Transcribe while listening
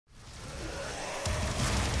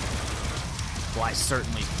Well, I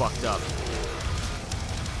certainly fucked up.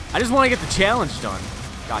 I just want to get the challenge done.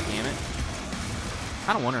 God damn it. I'm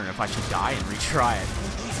kind of wondering if I should die and retry it.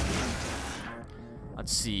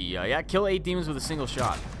 Let's see. Yeah, kill 8 demons with a single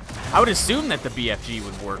shot. I would assume that the BFG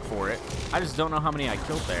would work for it. I just don't know how many I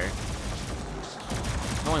killed there.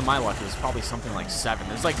 Knowing my luck, it was probably something like 7.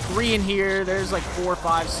 There's like 3 in here. There's like 4,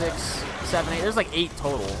 5, 6, 7, 8. There's like 8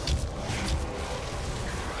 total.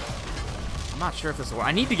 I'm not sure if this will work.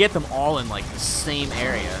 I need to get them all in like the same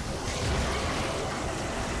area.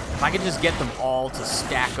 If I could just get them all to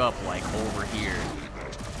stack up like over here,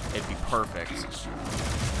 it'd be perfect.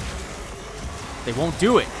 They won't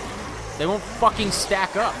do it. They won't fucking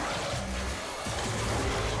stack up.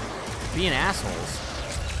 Being assholes.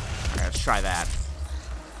 Alright, let's try that.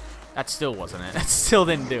 That still wasn't it. That still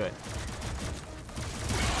didn't do it.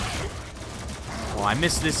 Well, I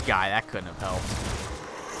missed this guy. That couldn't have helped.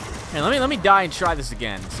 Hey, let me die and try this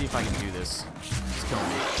again. See if I can do this. Just kill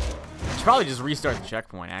me. I should probably just restart the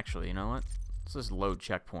checkpoint, actually. You know what? Let's just load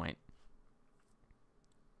checkpoint.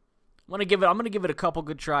 I'm gonna give it a couple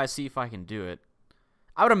good tries, see if I can do it.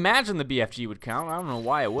 I would imagine the BFG would count. I don't know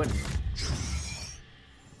why it wouldn't.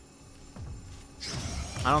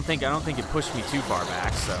 I don't think it pushed me too far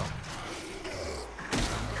back, so.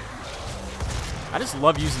 I just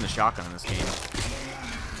love using the shotgun in this game.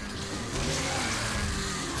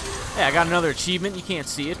 Hey, I got another achievement. You can't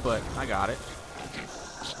see it, but I got it.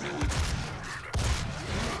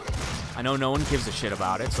 I know no one gives a shit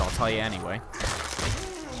about it, so I'll tell you anyway.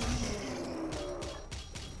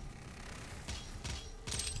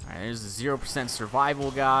 Alright, there's the 0%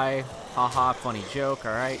 survival guy. Haha, funny joke,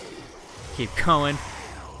 alright. Keep going.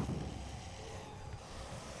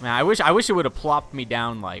 Man, I wish it would have plopped me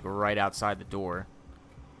down like right outside the door.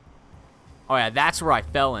 Oh yeah, that's where I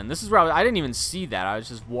fell in. This is where I didn't even see that. I was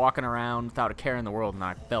just walking around without a care in the world, and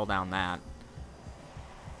I fell down that.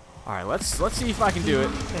 All right, let's see if I can do it.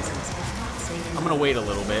 I'm gonna wait a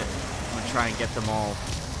little bit. I'm gonna try and get them all.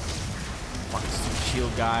 Fucking stupid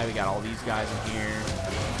shield guy. We got all these guys in here.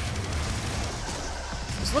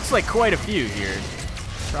 This looks like quite a few here.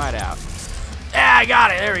 Try it out. Yeah, I got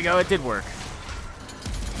it. There we go. It did work.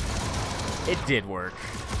 It did work.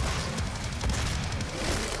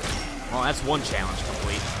 Well, that's one challenge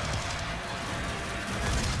complete.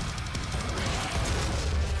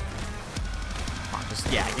 Come on,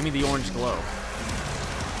 just, yeah, give me the orange glow.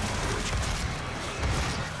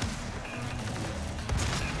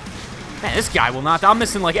 Man, this guy will not. I'm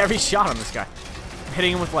missing like every shot on this guy. I'm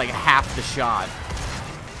hitting him with like half the shot.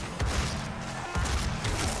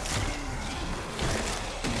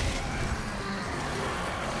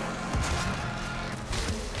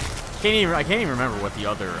 I can't even remember what the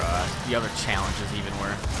other challenges even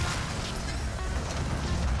were.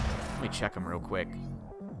 Let me check them real quick.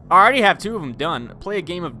 I already have 2 of them done. Play a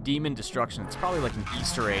game of Demon Destruction. It's probably like an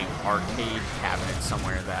Easter egg arcade cabinet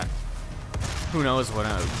somewhere that who knows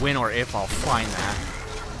when or if I'll find that.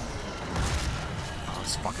 Oh,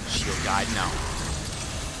 this fucking shield guy. No.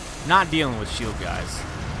 I'm not dealing with shield guys.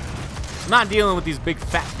 I'm not dealing with these big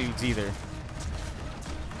fat dudes either.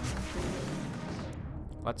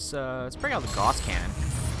 Let's bring out the Gauss Cannon.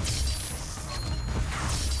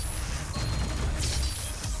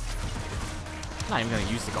 I'm not even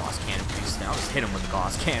gonna use the Gauss Cannon for these things. I'll just hit him with the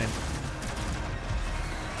Gauss Cannon.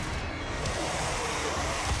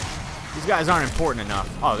 These guys aren't important enough.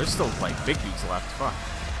 Oh, there's still like big dudes left. Fuck.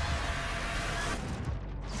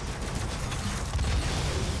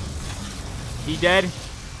 He dead?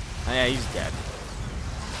 Oh, yeah, he's dead.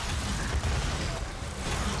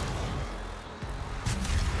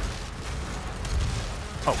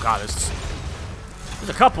 Oh god, there's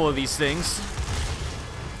a couple of these things.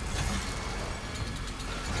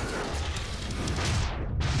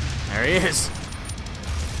 There he is.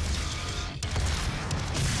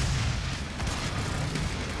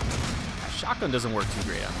 Shotgun doesn't work too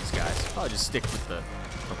great on these guys. Probably just stick with the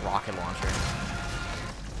rocket launcher.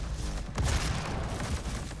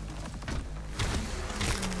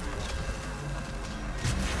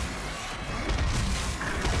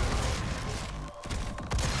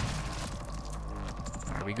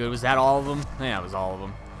 Are we good? Was that all of them? Yeah, it was all of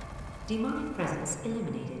them. Demonic presence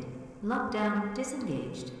eliminated. Lockdown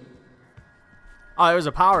disengaged. Oh, there was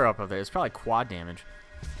a power-up up there. It's probably quad damage.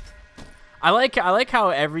 I like how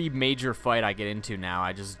every major fight I get into now,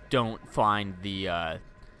 I just don't find the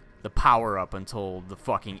power-up until the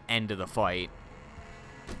fucking end of the fight.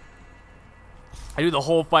 I do the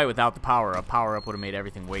whole fight without the power-up. Power-up would have made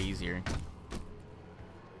everything way easier.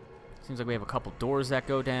 Seems like we have a couple doors that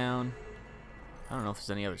go down. I don't know if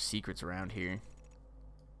there's any other secrets around here.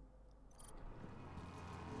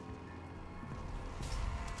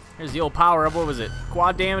 Here's the old power up. What was it?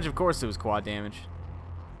 Quad damage? Of course it was quad damage.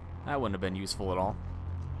 That wouldn't have been useful at all.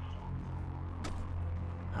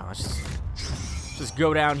 Oh, let's just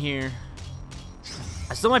go down here.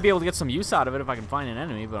 I still might be able to get some use out of it if I can find an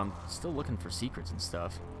enemy, but I'm still looking for secrets and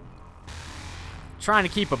stuff. Trying to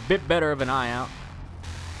keep a bit better of an eye out.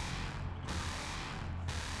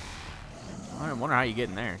 I wonder how you get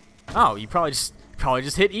in there. Oh, you probably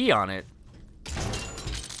just hit E on it.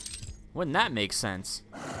 Wouldn't that make sense?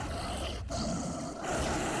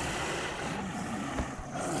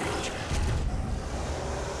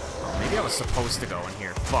 Oh, maybe I was supposed to go in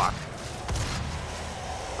here. Fuck.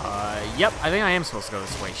 Yep, I think I am supposed to go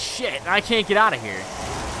this way. Shit, I can't get out of here.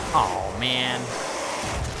 Oh, man.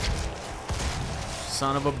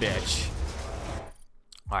 Son of a bitch.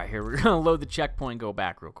 Alright, here, we're gonna load the checkpoint and go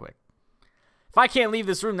back real quick. If I can't leave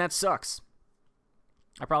this room, that sucks.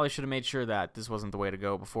 I probably should have made sure that this wasn't the way to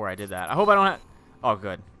go before I did that. I hope I don't have... Oh,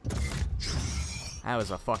 good. That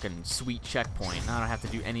was a fucking sweet checkpoint. Now I don't have to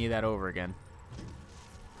do any of that over again.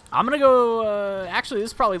 I'm gonna go... actually,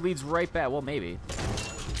 this probably leads right back... Well, maybe.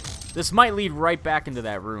 This might lead right back into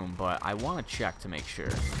that room, but I want to check to make sure.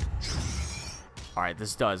 Alright,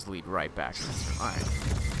 this does lead right back to this room. Alright.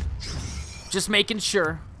 Just making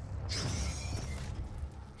sure.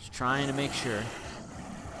 Just trying to make sure.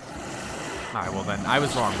 Alright, well then, I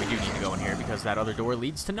was wrong. We do need to go in here because that other door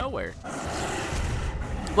leads to nowhere.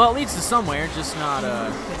 Well, it leads to somewhere, just not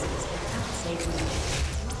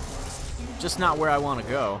where I want to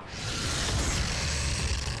go.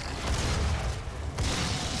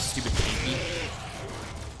 Stupid pinky.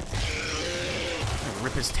 I'm gonna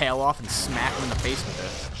rip his tail off and smack him in the face with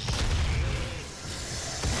it.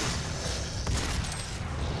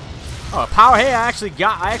 Oh, power! Hey, I actually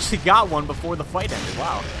got one before the fight ended.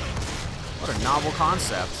 Wow, what a novel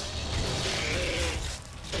concept.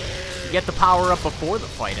 You get the power up before the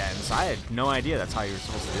fight ends. I had no idea that's how you were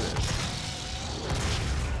supposed to do it.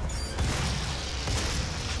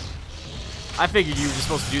 I figured you were just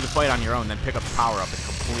supposed to do the fight on your own, then pick up the power up and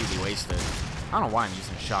completely waste it. I don't know why I'm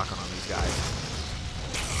using a shotgun on these guys.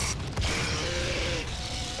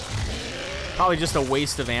 Probably just a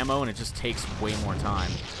waste of ammo, and it just takes way more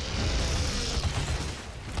time.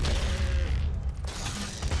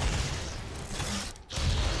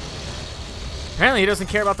 Apparently he doesn't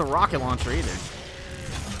care about the rocket launcher either.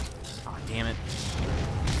 Aw, damn it.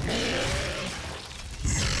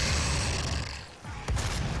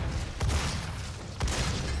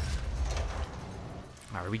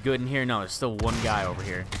 Are we good in here? No, there's still one guy over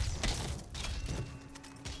here.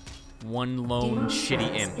 One lone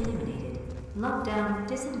shitty imp. Eliminated. Lockdown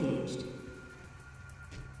disengaged.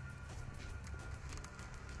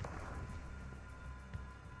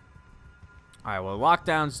 Alright, well,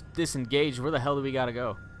 lockdown's disengaged. Where the hell do we gotta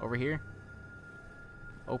go? Over here?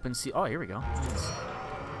 Open sea. Oh, here we go. Nice.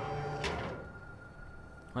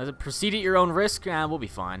 Well, proceed at your own risk. We'll be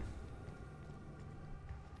fine.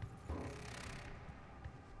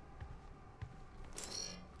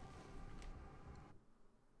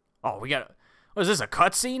 Oh, we got... What is this, a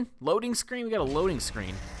cutscene? Loading screen? We got a loading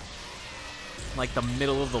screen. Like the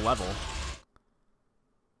middle of the level.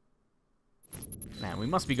 Man, we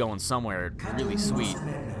must be going somewhere really sweet.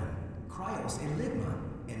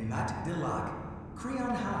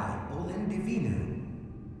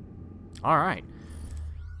 Alright.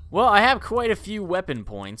 Well, I have quite a few weapon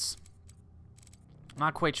points. I'm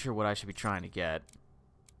not quite sure what I should be trying to get.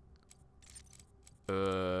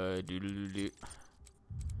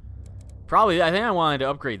 Probably, I think I wanted to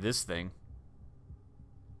upgrade this thing.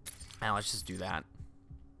 Now let's just do that.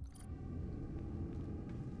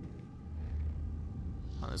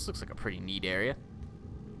 Oh, this looks like a pretty neat area.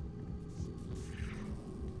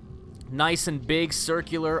 Nice and big,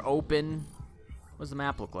 circular, open. What does the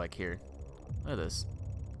map look like here? Look at this.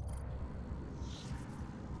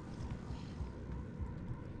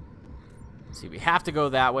 Let's see, we have to go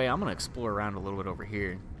that way. I'm going to explore around a little bit over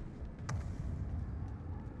here.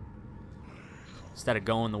 Instead of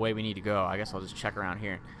going the way we need to go, I guess I'll just check around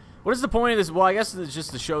here. What is the point of this? Well, I guess it's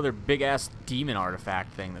just to show their big-ass demon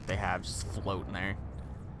artifact thing that they have just floating there.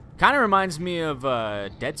 Kind of reminds me of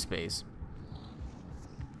Dead Space.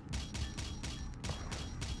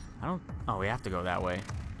 I don't... Oh, we have to go that way.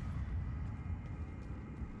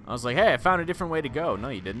 I was like, hey, I found a different way to go. No,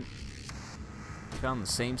 you didn't. You found the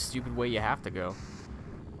same stupid way you have to go.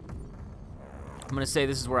 I'm going to say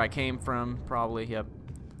this is where I came from, probably. Yep.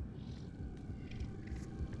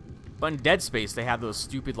 But in Dead Space, they have those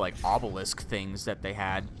stupid, like, obelisk things that they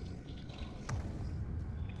had.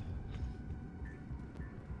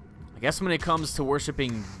 I guess when it comes to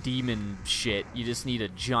worshiping demon shit, you just need a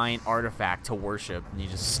giant artifact to worship, and you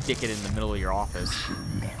just stick it in the middle of your office. We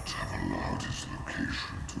should not have allowed his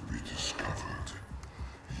location to be discovered.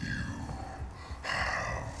 You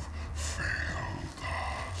have failed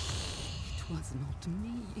us. It was not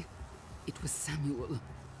me. It was Samuel.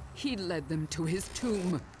 He led them to his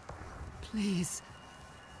tomb. Please,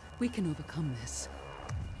 we can overcome this.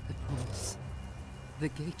 I promise. The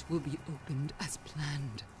gate will be opened as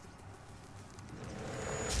planned.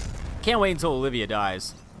 Can't wait until Olivia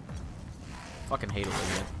dies. Fucking hate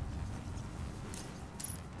Olivia.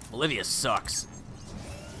 Olivia sucks.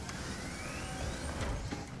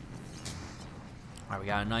 Alright, we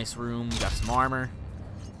got a nice room. We got some armor.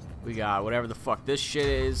 We got whatever the fuck this shit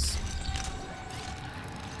is.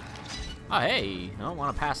 Oh, hey. I don't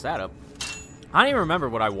want to pass that up. I don't even remember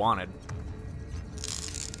what I wanted.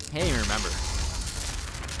 I can't even remember.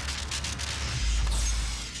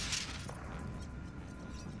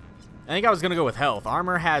 I think I was going to go with health.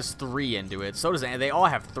 Armor has 3 into it. So does they all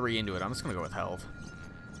have 3 into it. I'm just going to go with health.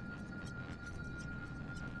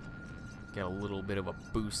 Get a little bit of a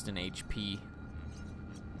boost in HP.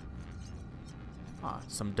 Ah,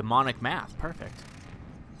 some demonic math. Perfect.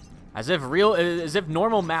 As if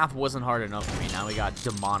normal math wasn't hard enough for me. Now we got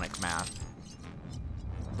demonic math.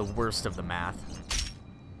 The worst of the math.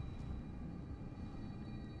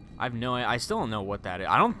 I still don't know what that is.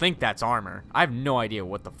 I don't think that's armor. I have no idea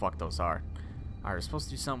what the fuck those are. Alright, we're supposed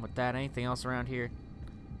to do something with that. Anything else around here?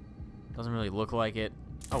 Doesn't really look like it.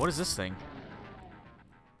 Oh, what is this thing?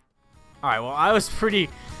 Alright, well, I was pretty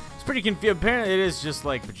confused. Apparently, it is just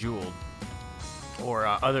like Bejeweled. Or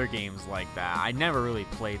other games like that. I never really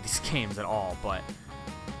played these games at all, but...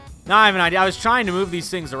 Now I have an idea. I was trying to move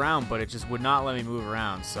these things around, but it just would not let me move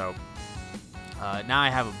around, so... now I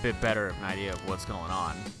have a bit better of an idea of what's going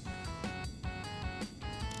on.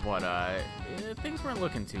 But, things weren't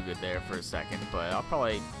looking too good there for a second, but I'll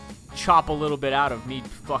probably chop a little bit out of me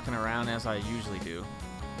fucking around as I usually do.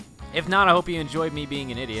 If not, I hope you enjoyed me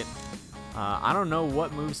being an idiot. I don't know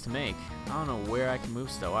what moves to make. I don't know where I can move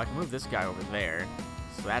still. I can move this guy over there,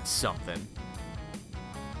 so that's something.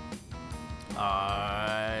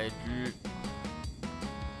 I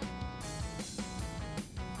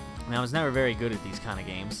mean, I was never very good at these kind of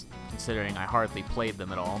games, considering I hardly played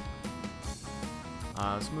them at all.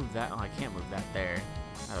 Let's move that. Oh, I can't move that there.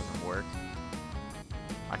 That doesn't work.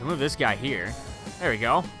 I can move this guy here. There we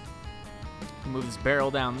go. Move this barrel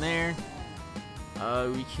down there.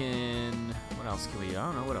 We can... What else can we... I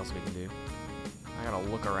don't know what else we can do. I gotta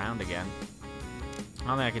look around again. I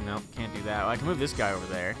don't think I can... Nope, can't do that. I can move this guy over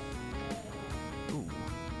there. Ooh.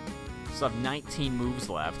 Still have 19 moves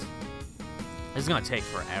left. This is gonna take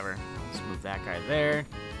forever. Let's move that guy there.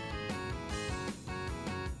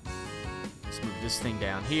 Let's move this thing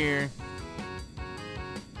down here.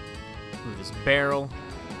 Move this barrel.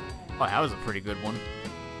 Oh, that was a pretty good one.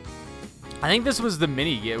 I think this was the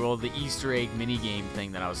well, the Easter egg mini game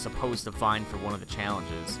thing that I was supposed to find for one of the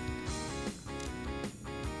challenges.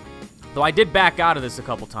 Though I did back out of this a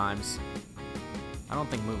couple times. I don't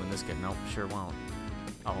think moving this kid. Nope, sure won't.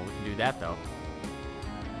 Oh, we can do that though.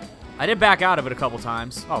 I did back out of it a couple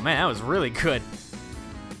times. Oh man, that was really good.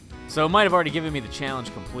 So it might have already given me the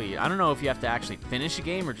challenge complete. I don't know if you have to actually finish a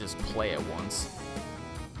game or just play it once.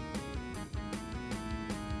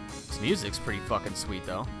 This music's pretty fucking sweet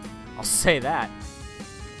though. I'll say that.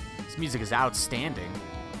 This music is outstanding.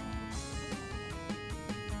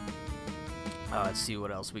 Let's see what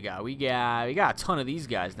else we got. We got a ton of these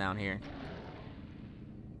guys down here.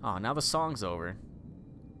 Oh, now the song's over.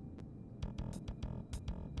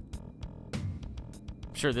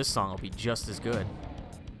 I'm sure this song will be just as good.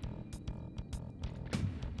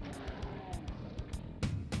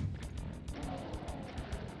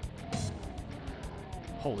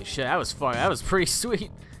 Holy shit, that was fun. That was pretty sweet.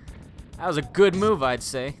 That was a good move, I'd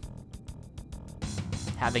say.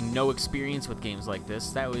 Having no experience with games like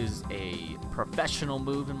this, that was a professional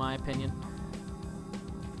move in my opinion.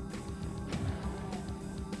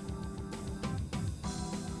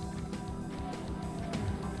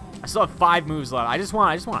 I still have 5 moves left. I just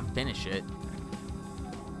want to finish it.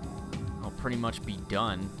 I'll pretty much be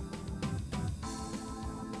done.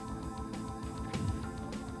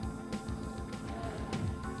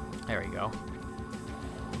 There we go.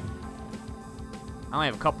 I only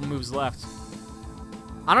have a couple moves left.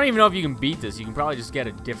 I don't even know if you can beat this. You can probably just get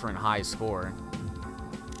a different high score.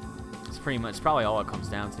 It's pretty much probably all it comes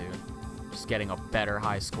down to. Just getting a better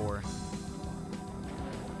high score.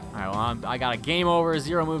 Alright, well, I got a game over.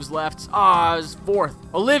 0 moves left. Ah, oh, it's 4th.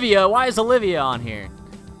 Olivia! Why is Olivia on here?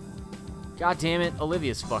 God damn it,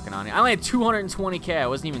 Olivia's fucking on it. I only had 220k. I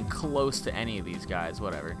wasn't even close to any of these guys.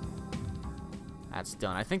 Whatever. That's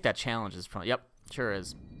done. I think that challenge is probably... Yep, sure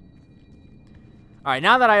is. Alright,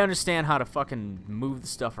 now that I understand how to fucking move the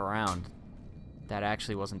stuff around, that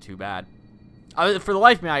actually wasn't too bad. For the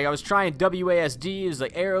life of me, I was trying WASD, it was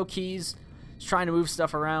like arrow keys. I was trying to move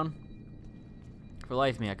stuff around. For the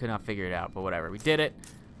life of me, I could not figure it out, but whatever. We did it.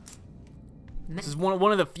 This is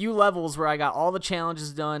one of the few levels where I got all the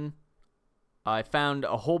challenges done. I found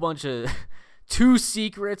a whole bunch of... 2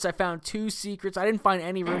 secrets. I found 2 secrets. I didn't find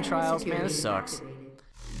any rune trials. Man, this sucks.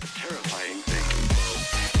 Activated.